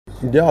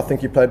Yeah, I think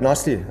he played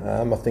nicely.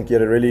 I think he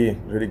had a really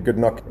good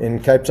knock in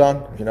Cape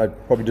Town. You know,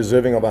 probably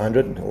deserving of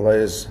 100,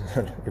 although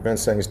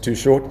everyone's saying he's too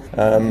short.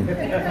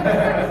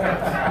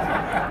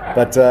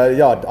 But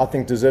yeah, I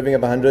think deserving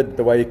of 100.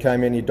 The way he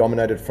came in, he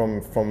dominated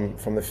from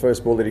the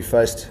first ball that he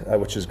faced,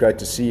 which is great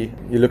to see.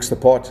 He looks the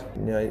part,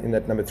 you know, in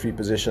that number 3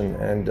 position.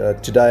 And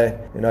today,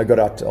 you know, got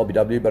out to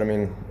LBW, but I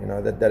mean, you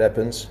know, that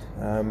happens.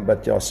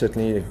 But yeah,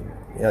 certainly,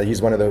 yeah,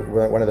 he's one of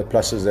the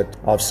pluses that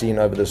I've seen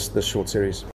over this short series.